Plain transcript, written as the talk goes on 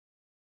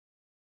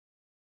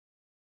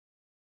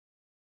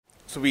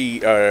I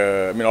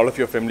mean, all of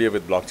you are familiar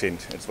with blockchain.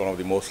 It's one of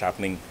the most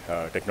happening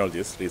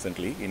technologies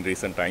in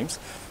recent times.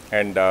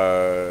 And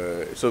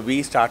so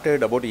we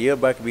started, about a year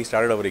back, we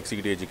started our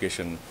executive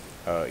education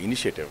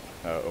initiative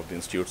of the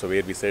institute. So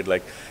where we said,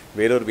 like,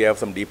 wherever we have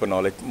some deeper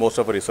knowledge, most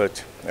of our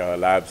research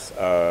labs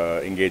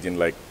engage in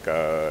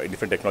in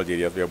different technology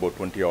areas. We have about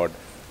 20 odd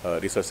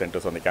research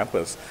centers on the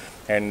campus.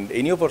 And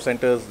any of our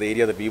centers, the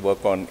area that we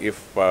work on,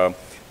 if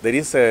there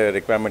is a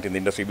requirement in the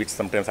industry, which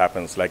sometimes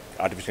happens, like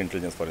artificial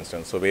intelligence, for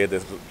instance. So where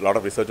there's a lot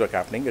of research work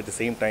happening, at the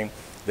same time,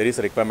 there is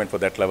a requirement for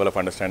that level of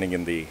understanding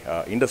in the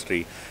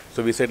industry.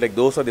 So we said, like,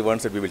 those are the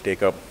ones that we will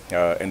take up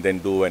and then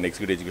do an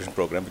executive education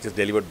program, which is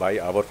delivered by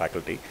our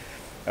faculty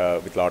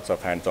with lots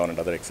of hands-on and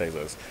other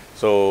exercises.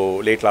 So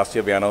late last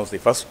year, we announced the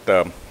first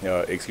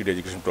executive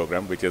education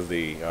program, which is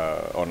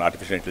on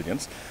artificial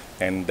intelligence.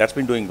 And that's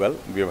been doing well.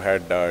 We've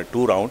had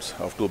 2 rounds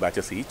of 2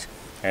 batches each.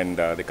 And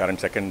the current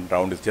second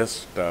round is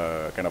just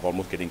kind of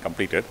almost getting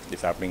completed.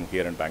 It's happening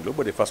here in Bangalore,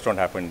 but the first round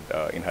happened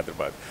in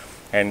Hyderabad.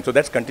 And so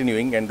that's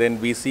continuing, and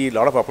then we see a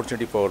lot of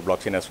opportunity for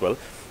blockchain as well.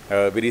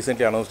 We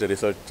recently announced a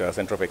research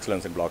center of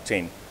excellence in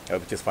blockchain,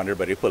 which is funded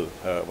by Ripple,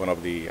 one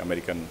of the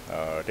American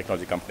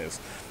technology companies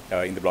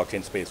in the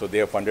blockchain space. So they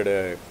have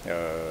funded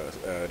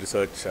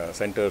research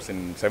centers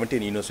in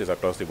 17 universities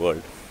across the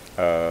world,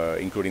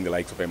 including the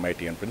likes of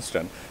MIT and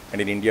Princeton. And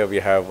in India, we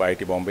have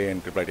IIT Bombay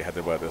and IIIT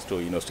Hyderabad as 2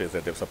 universities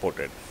that they've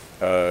supported.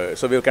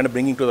 So we're kind of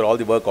bringing together all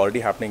the work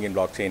already happening in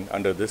blockchain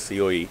under this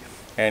COE.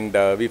 And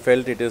we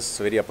felt it is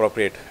very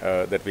appropriate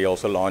that we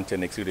also launch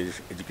an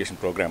executive education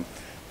program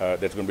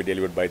that's going to be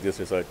delivered by this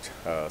research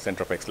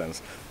center of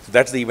excellence. So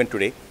that's the event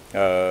today.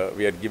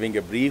 We are giving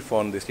a brief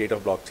on the state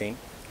of blockchain,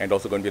 and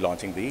also going to be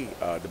launching the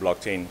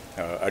blockchain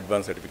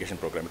advanced certification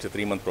program. It's a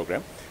 3-month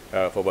program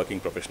for working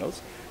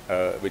professionals,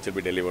 which will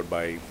be delivered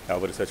by our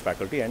research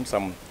faculty and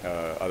some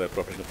other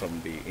professionals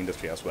from the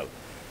industry as well.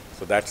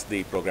 So that's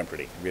the program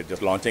today. We are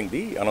just announcing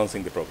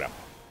the program.